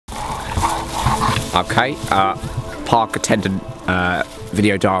Okay, park attendant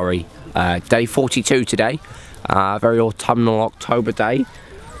video diary. Day 42 today. Very autumnal October day.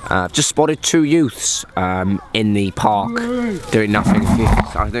 Just spotted two youths in the park doing nothing.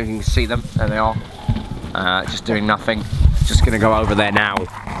 I don't think you can see them. There they are. Just doing nothing. Just gonna go over there now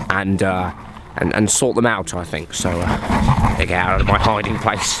and sort them out, I think. So they get out of my hiding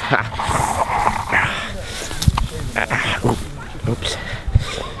place. Oops.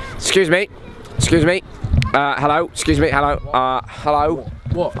 Excuse me. Excuse me. Hello. Excuse me. Hello. Hello.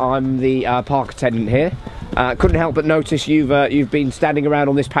 What? I'm the park attendant here. Couldn't help but notice you've been standing around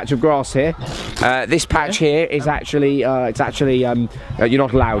on this patch of grass here. This patch here is actually you're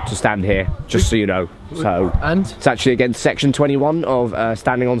not allowed to stand here, just so you know. So it's actually against section 21 of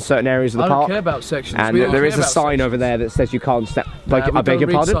standing on certain areas of the park. I don't care about sections. And there is a sign over there that says you can't step. Like, I beg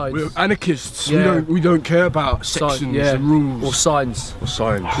your pardon? We're anarchists. Yeah. We don't care about sections and rules. Or signs. Or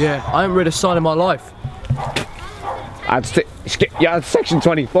signs. Yeah, I haven't read a sign in my life. Yeah, section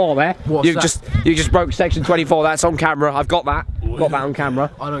 24 there. What's you that? just broke section 24. That's on camera. I've got that. Got that on camera.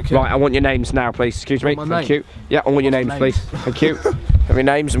 I don't care. Right, I want your names now, please. Excuse me. Thank you. Yeah, I want your names, please. Thank you. Have your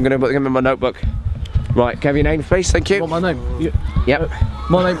names. I'm going to put them in my notebook. Right, can I have your names, please? Thank you. You want my name? Yep.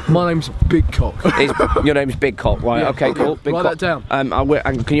 My name's Big Cock. Your name's Big Cock. Right. Yeah, okay, cool. Big Write Cock. that down.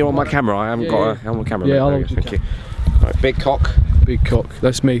 And can you on my camera? I haven't got a on camera. Yeah, mate. Thank you. Right, Big Cock. Big Cock.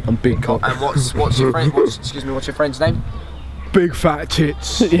 That's me. I'm Big Cock. And what's your friend? Excuse me. What's your friend's name? Big fat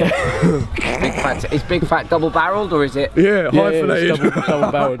tits. Yeah. Big fat. Is Big Fat double-barreled or is it? Yeah, hyphenated.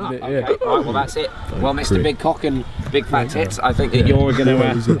 Double-barreled, isn't it? Yeah. Okay, right, well that's it. Well, Mr. Big Cock and Big Fat Tits, I think that you're going to...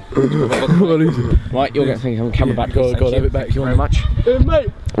 right, you're going to think I'm camera back. Go on, have it back. Thank you very much. Hey, mate.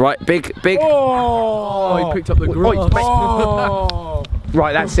 Right, big... Oh, he picked up the grass.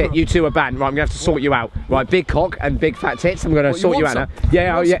 Right, that's it. You two are banned. Right, I'm going to have to sort you out. Right, Big Cock and Big Fat Tits, I'm going to sort you out now.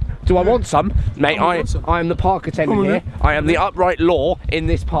 Yeah, oh, yeah. Do I want some? Mate, I am the park attendant here. I am the upright law in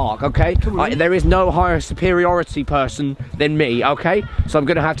this park, okay? There is no higher superiority person than me, okay? So I'm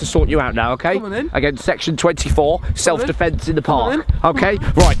going to have to sort you out now, okay? Against section 24, self-defense in the park, okay?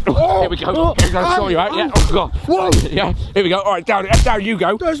 Right, here we go. Here we go, sort you out. Yeah, oh God. Whoa. Yeah, here we go. All right, down you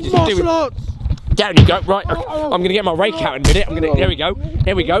go. There's martial arts. Down you go, right, I'm going to get my rake out in a minute,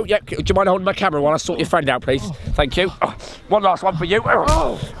 here we go, yep, do you mind holding my camera while I sort your friend out, please? Thank you. One last one for you.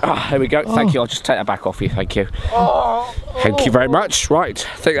 Here we go, thank you, I'll just take that back off you, thank you. Thank you very much, right,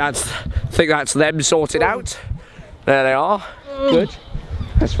 think that's them sorted out. There they are, good,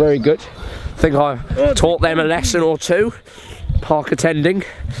 that's very good. Think I taught them a lesson or two, park attending,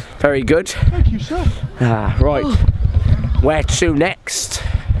 very good. Thank you, sir. Right, where to next?